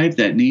you're the type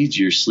that needs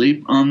your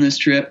sleep on this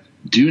trip,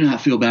 do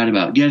not feel bad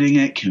about getting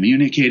it.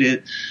 Communicate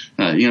it.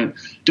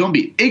 Don't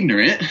be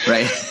ignorant,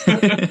 right?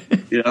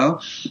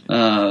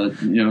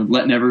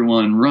 Letting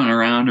everyone run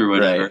around or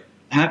whatever.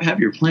 Right.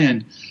 Have your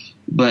plan,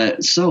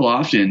 but so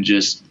often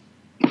just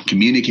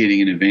communicating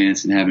in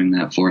advance and having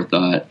that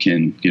forethought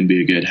can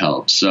be a good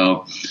help.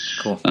 So,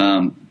 cool.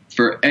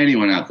 For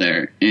anyone out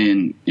there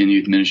in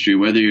youth ministry,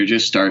 whether you're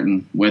just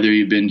starting, whether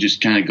you've been just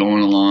kind of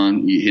going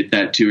along, you hit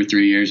that 2 or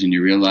 3 years and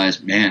you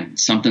realize, man,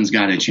 something's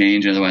got to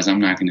change. Otherwise I'm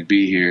not going to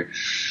be here.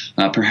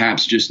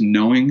 Perhaps just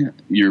knowing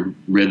your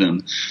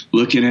rhythm,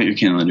 looking at your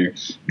calendar,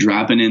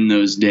 dropping in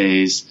those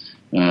days,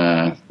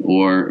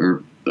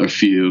 or a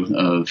few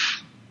of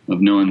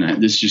knowing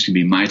that this is just going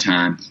to be my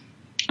time.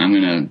 I'm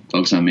going to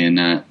focus on me and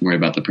not worry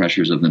about the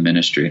pressures of the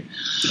ministry.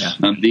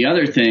 Yeah. The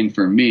other thing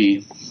for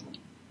me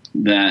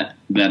that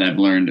I've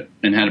learned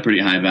and had a pretty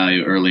high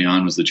value early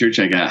on was the church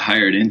I got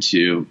hired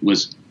into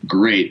was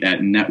great at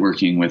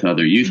networking with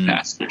other youth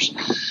pastors.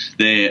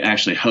 They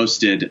actually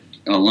hosted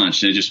a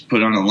lunch. They just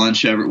put on a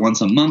lunch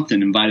once a month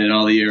and invited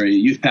all the area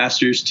youth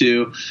pastors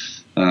to,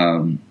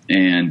 and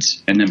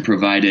then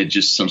provided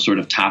just some sort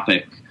of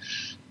topic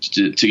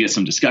to get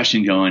some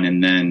discussion going,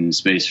 and then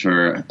space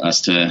for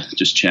us to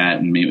just chat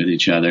and meet with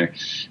each other.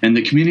 And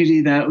the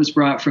community that was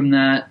brought from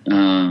that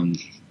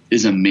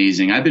is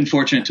amazing. I've been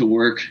fortunate to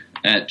work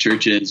at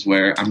churches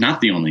where I'm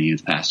not the only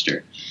youth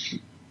pastor.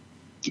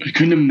 I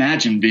couldn't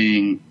imagine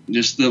being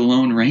just the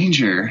Lone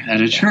Ranger at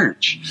a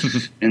church.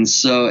 And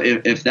so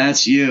if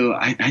that's you,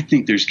 I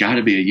think there's got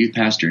to be a youth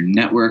pastor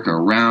network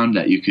around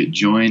that you could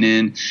join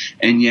in.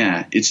 And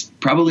it's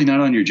probably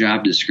not on your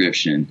job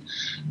description.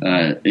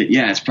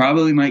 It's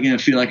probably might going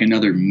to feel like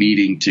another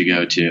meeting to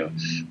go to.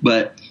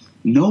 But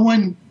no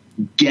one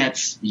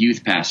gets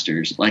youth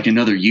pastors like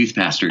another youth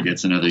pastor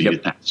gets another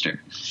youth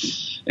pastor.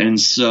 And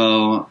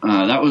so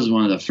that was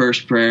one of the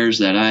first prayers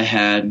that I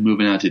had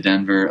moving out to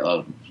Denver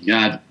of,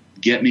 God,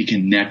 get me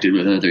connected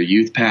with other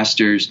youth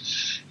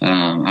pastors.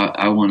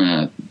 I want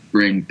to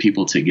bring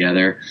people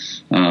together.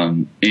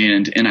 And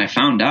I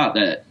found out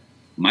that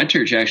my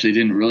church actually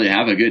didn't really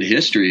have a good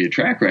history, a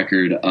track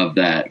record of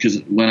that.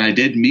 Because when I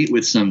did meet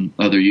with some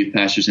other youth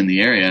pastors in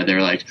the area,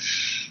 they're like,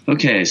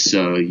 okay,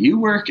 so you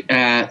work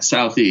at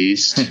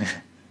Southeast.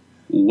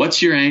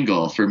 What's your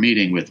angle for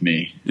meeting with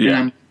me? Yeah. And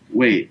I'm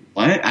wait,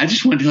 what? I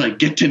just wanted to like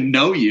get to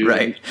know you.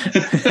 Right.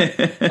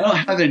 I don't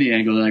have any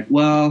angle. They're like,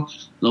 well,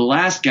 the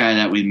last guy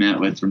that we met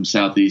with from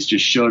Southeast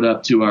just showed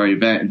up to our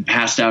event and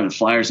passed out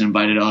flyers and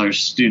invited all our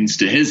students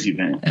to his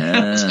event.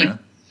 It's like,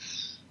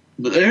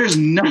 but there's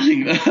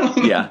nothing,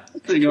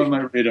 nothing on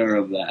my radar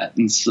of that.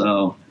 And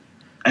so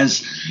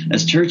as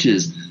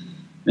churches,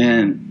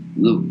 man,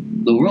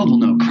 the world will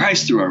know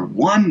Christ through our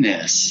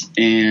oneness,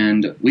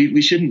 and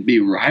we shouldn't be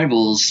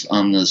rivals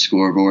on the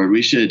scoreboard.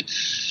 We should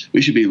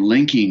be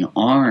linking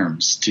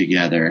arms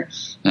together,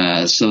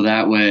 so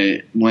that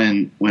way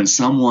when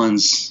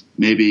someone's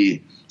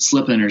maybe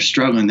slipping or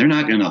struggling, they're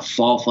not going to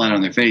fall flat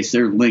on their face.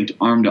 They're linked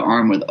arm to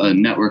arm with a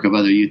network of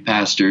other youth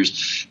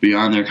pastors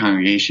beyond their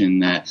congregation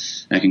that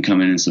can come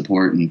in and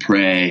support and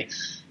pray,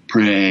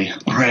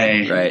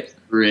 right.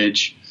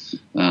 Encourage.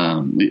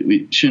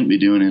 We shouldn't be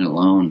doing it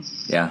alone.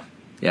 Yeah.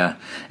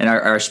 And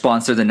our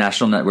sponsor, the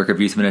National Network of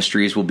Youth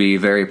Ministries, will be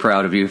very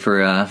proud of you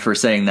for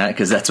saying that,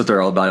 because that's what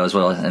they're all about as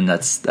well. And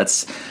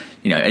that's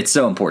it's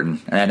so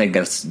important. And I think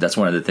that's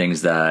one of the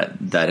things that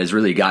has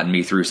really gotten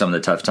me through some of the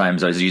tough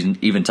times. I was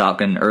even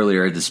talking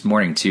earlier this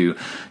morning to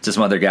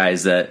some other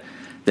guys that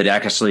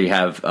actually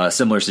have a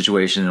similar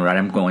situation that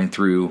I'm going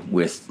through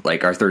with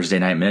like our Thursday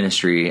night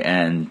ministry,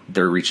 and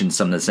they're reaching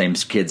some of the same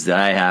kids that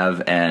I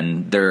have,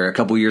 and they're a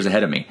couple years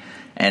ahead of me.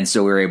 And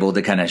so we were able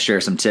to kind of share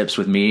some tips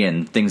with me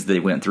and things that they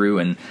went through,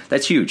 and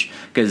that's huge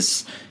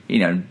because,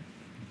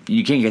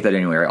 you can't get that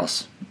anywhere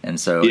else. And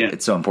so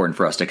it's so important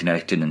for us to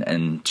connect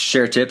and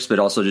share tips, but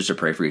also just to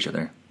pray for each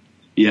other.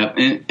 Yeah.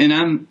 And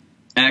I'm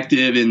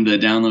active in the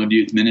Download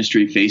Youth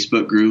Ministry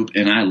Facebook group,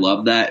 and I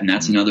love that. And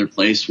that's another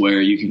place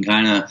where you can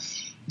kind of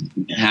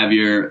have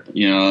your,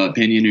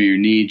 opinion or your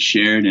need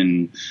shared,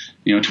 and,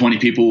 20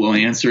 people will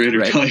answer it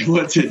or tell you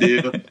what to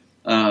do.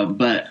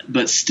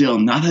 But still,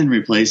 nothing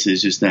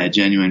replaces just that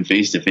genuine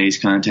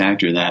face-to-face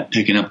contact, or that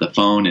picking up the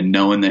phone and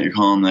knowing that you're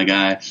calling the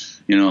guy,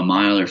 a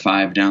mile or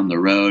 5 down the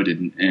road,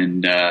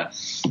 and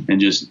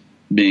just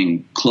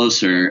being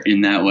closer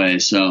in that way.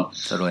 So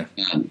totally.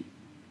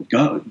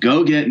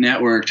 Go get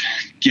networked.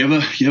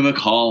 Give a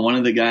call. One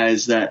of the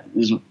guys that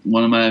is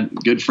one of my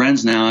good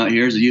friends now out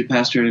here is a youth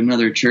pastor at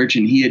another church,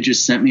 and he had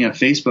just sent me a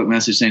Facebook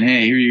message saying,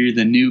 "Hey, you're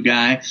the new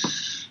guy.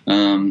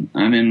 I'm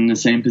in the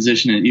same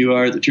position that you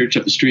are at the church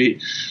up the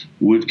street.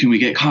 Can we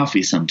get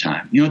coffee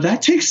sometime?"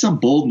 That takes some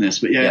boldness,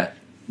 but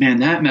man,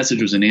 that message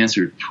was an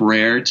answered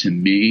prayer to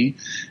me,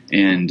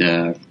 and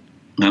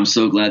I'm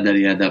so glad that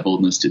he had that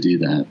boldness to do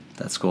that.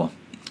 That's cool.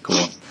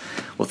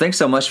 Well, thanks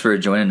so much for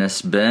joining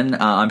us, Ben.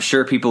 I'm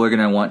sure people are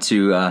going to want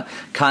to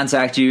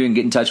contact you and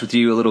get in touch with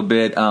you a little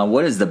bit.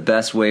 What is the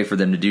best way for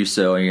them to do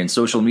so? Are you in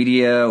social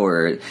media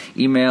or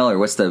email, or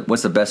what's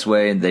the best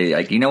way? They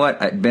like,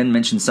 what? Ben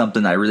mentioned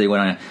something I really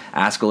want to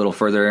ask a little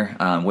further.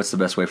 What's the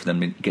best way for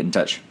them to get in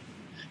touch?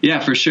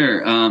 Yeah, for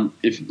sure.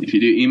 If you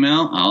do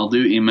email, I'll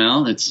do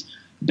email. It's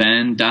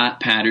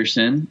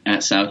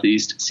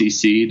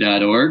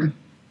ben.patterson@southeastcc.org.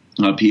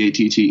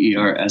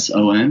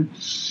 Patterson.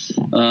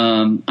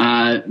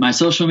 My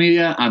social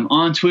media, I'm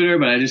on Twitter,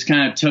 but I just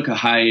kind of took a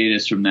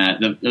hiatus from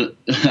that.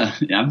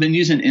 I've been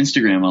using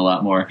Instagram a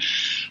lot more.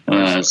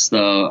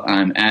 So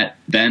I'm at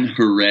Ben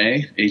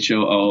Hooray,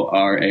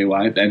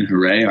 Hooray, Ben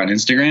Hooray on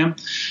Instagram.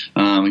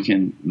 We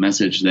can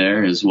message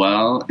there as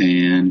well.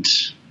 And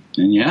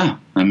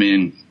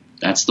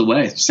that's the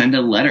way. Send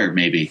a letter,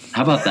 maybe.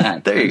 How about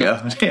that? There you go.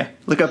 Yeah.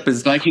 Look up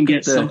his. So I can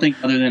get something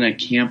other than a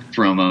camp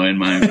promo in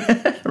my.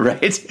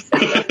 Right.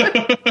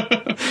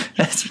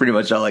 That's pretty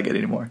much all I get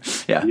anymore.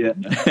 Yeah.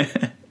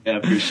 Yeah,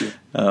 for sure.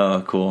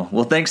 Oh, cool.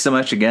 Well, thanks so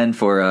much again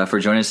for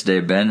joining us today,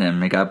 Ben, and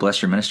may God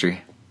bless your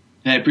ministry.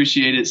 I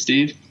appreciate it,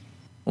 Steve.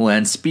 Well,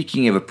 and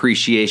speaking of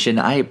appreciation,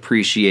 I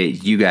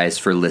appreciate you guys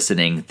for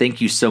listening.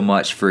 Thank you so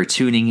much for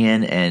tuning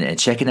in and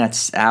checking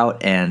us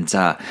out, and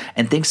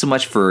thanks so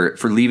much for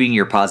leaving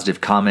your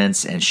positive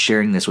comments and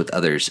sharing this with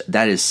others.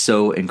 That is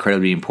so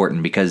incredibly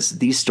important, because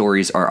these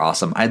stories are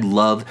awesome. I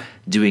love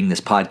doing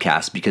this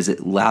podcast because it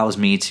allows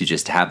me to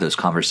just have those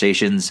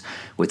conversations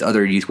with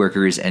other youth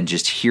workers and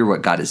just hear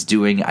what God is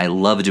doing. I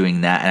love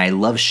doing that, and I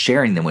love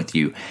sharing them with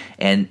you.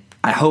 And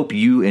I hope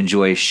you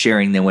enjoy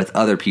sharing them with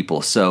other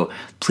people. So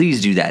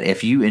please do that.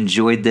 If you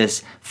enjoyed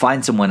this,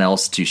 find someone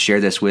else to share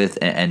this with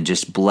and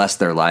just bless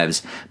their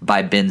lives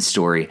by Ben's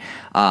story.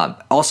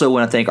 Also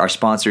want to thank our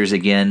sponsors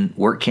again,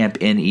 WorkCamp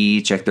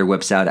NE. Check their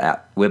website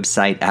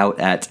out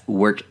at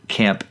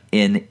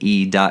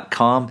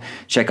workcampne.com.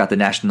 Check out the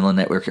National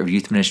Network of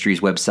Youth Ministries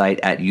website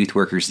at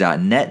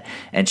youthworkers.net,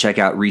 and check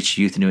out Reach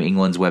Youth New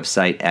England's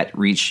website at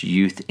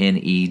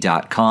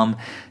reachyouthne.com.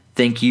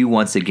 Thank you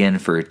once again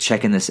for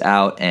checking this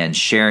out and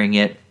sharing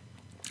it.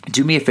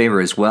 Do me a favor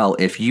as well.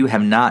 If you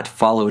have not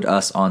followed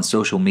us on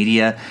social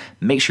media,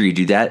 make sure you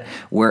do that.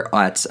 We're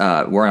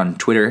on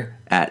Twitter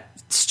at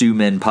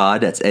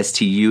StuMinPod. That's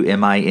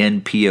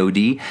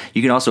StuMinPod.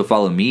 You can also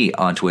follow me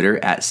on Twitter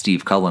at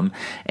Steve Cullum,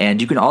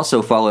 and you can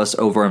also follow us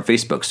over on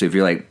Facebook. So if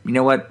you're like, you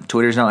know what,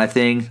 Twitter's not my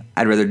thing,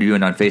 I'd rather do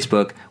it on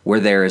Facebook.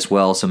 We're there as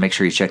well, so make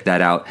sure you check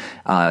that out.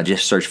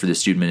 Just search for the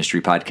Student Ministry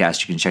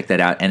Podcast. You can check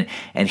that out.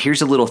 And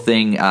here's a little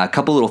thing, a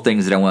couple little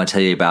things that I want to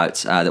tell you about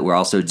that we're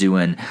also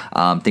doing,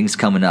 things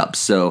coming up.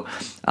 So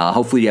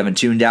hopefully you haven't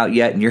tuned out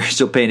yet and you're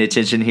still paying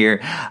attention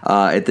here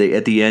at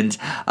the end.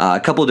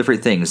 A couple of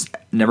different things.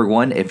 Number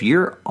one, if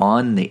you're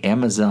on the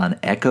Amazon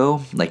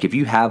Echo, like if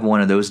you have one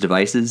of those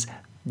devices,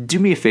 do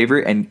me a favor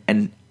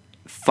and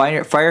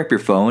fire up your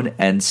phone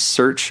and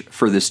search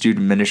for the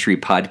Student Ministry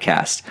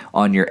Podcast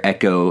on your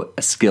Echo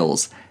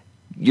skills.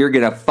 You're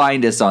going to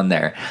find us on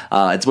there.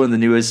 It's one of the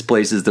newest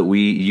places that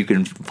you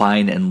can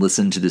find and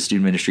listen to the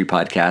Student Ministry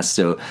Podcast.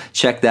 So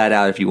check that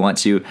out if you want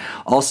to.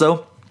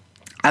 Also,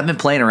 I've been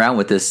playing around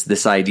with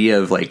this idea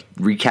of like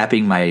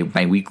recapping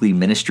my weekly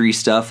ministry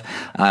stuff.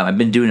 I've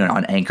been doing it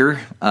on Anchor.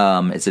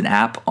 It's an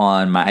app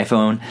on my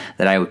iPhone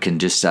that I can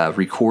just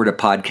record a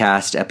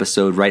podcast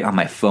episode right on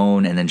my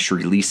phone and then just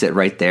release it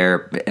right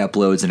there,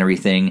 uploads and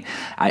everything.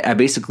 I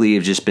basically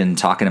have just been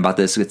talking about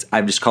this.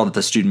 I've just called it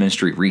the Student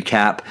Ministry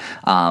Recap.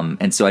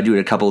 And so I do it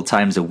a couple of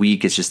times a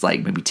week. It's just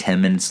like maybe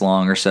 10 minutes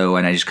long or so.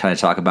 And I just kind of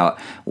talk about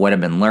what I've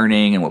been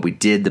learning and what we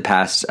did the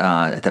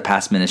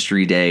past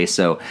ministry day.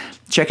 So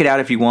check it out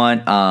if you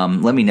want.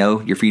 Let me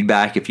know your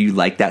feedback if you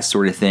like that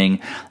sort of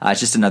thing. It's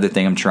just another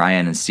thing I'm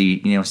trying and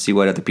see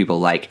what other people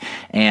like.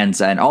 And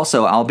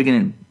also I'm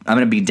going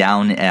to be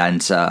down at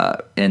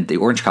the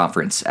Orange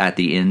Conference at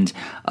the end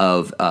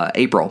of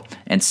April.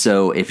 And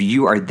so if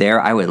you are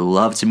there, I would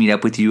love to meet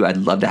up with you. I'd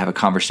love to have a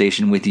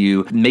conversation with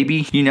you.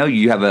 Maybe,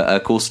 you have a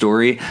cool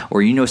story,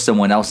 or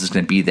someone else is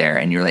going to be there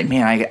and you're like,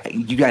 man,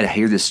 you got to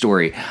hear this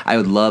story. I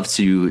would love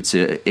to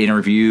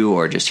interview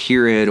or just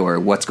hear it or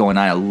what's going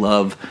on. I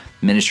love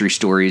ministry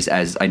stories,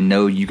 as I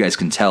know you guys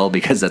can tell,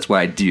 because that's what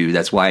I do.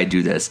 That's why I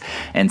do this.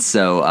 And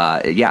so,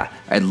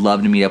 I'd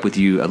love to meet up with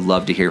you. I'd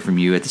love to hear from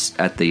you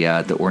at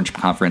the Orange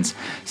Conference.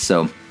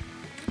 So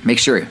make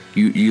sure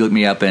you look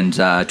me up and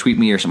tweet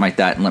me or something like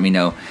that and let me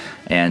know.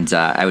 And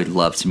I would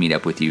love to meet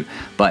up with you.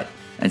 But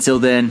until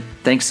then,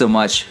 thanks so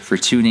much for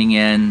tuning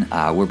in.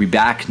 We'll be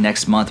back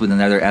next month with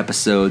another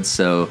episode.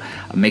 So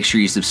make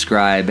sure you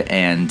subscribe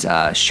and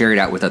share it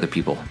out with other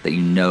people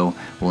that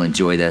will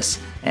enjoy this.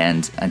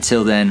 And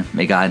until then,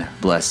 may God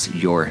bless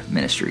your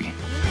ministry.